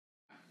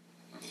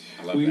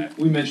I love that.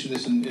 We mentioned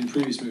this in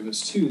previous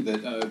movements too.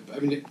 That I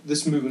mean,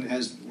 this movement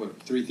has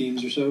what 3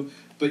 themes or so,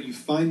 but you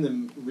find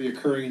them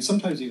reoccurring and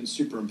sometimes even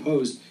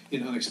superimposed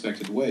in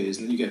unexpected ways,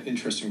 and then you get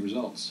interesting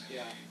results.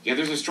 Yeah. Yeah,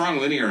 there's a strong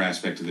linear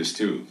aspect to this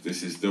too.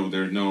 This is though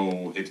there's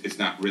no, it's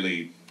not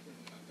really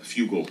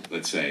fugal,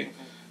 let's say,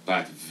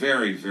 but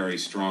very, very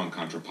strong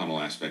contrapuntal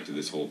aspect to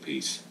this whole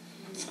piece.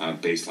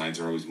 Bass lines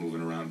are always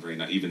moving around very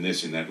nice. Even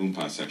this in that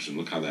umpa section,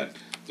 look how that,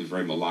 the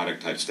very melodic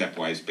type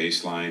stepwise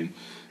bass line.